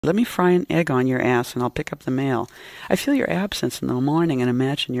Let me fry an egg on your ass and I'll pick up the mail. I feel your absence in the morning and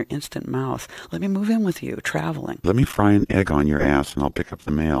imagine your instant mouth. Let me move in with you, traveling. Let me fry an egg on your ass and I'll pick up the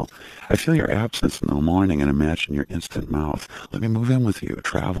mail. I feel your absence in the morning and imagine your instant mouth. Let me move in with you,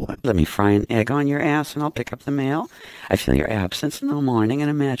 traveling. Let me fry an egg on your ass and I'll pick up the mail. I feel your absence in the morning and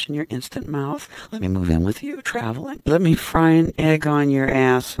imagine your instant mouth. Let me move in with you, traveling. Let me fry an egg on your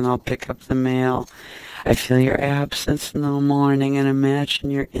ass and I'll pick up the mail. I feel your absence in the morning and imagine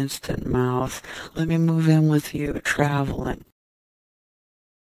your instant mouth. Let me move in with you, traveling.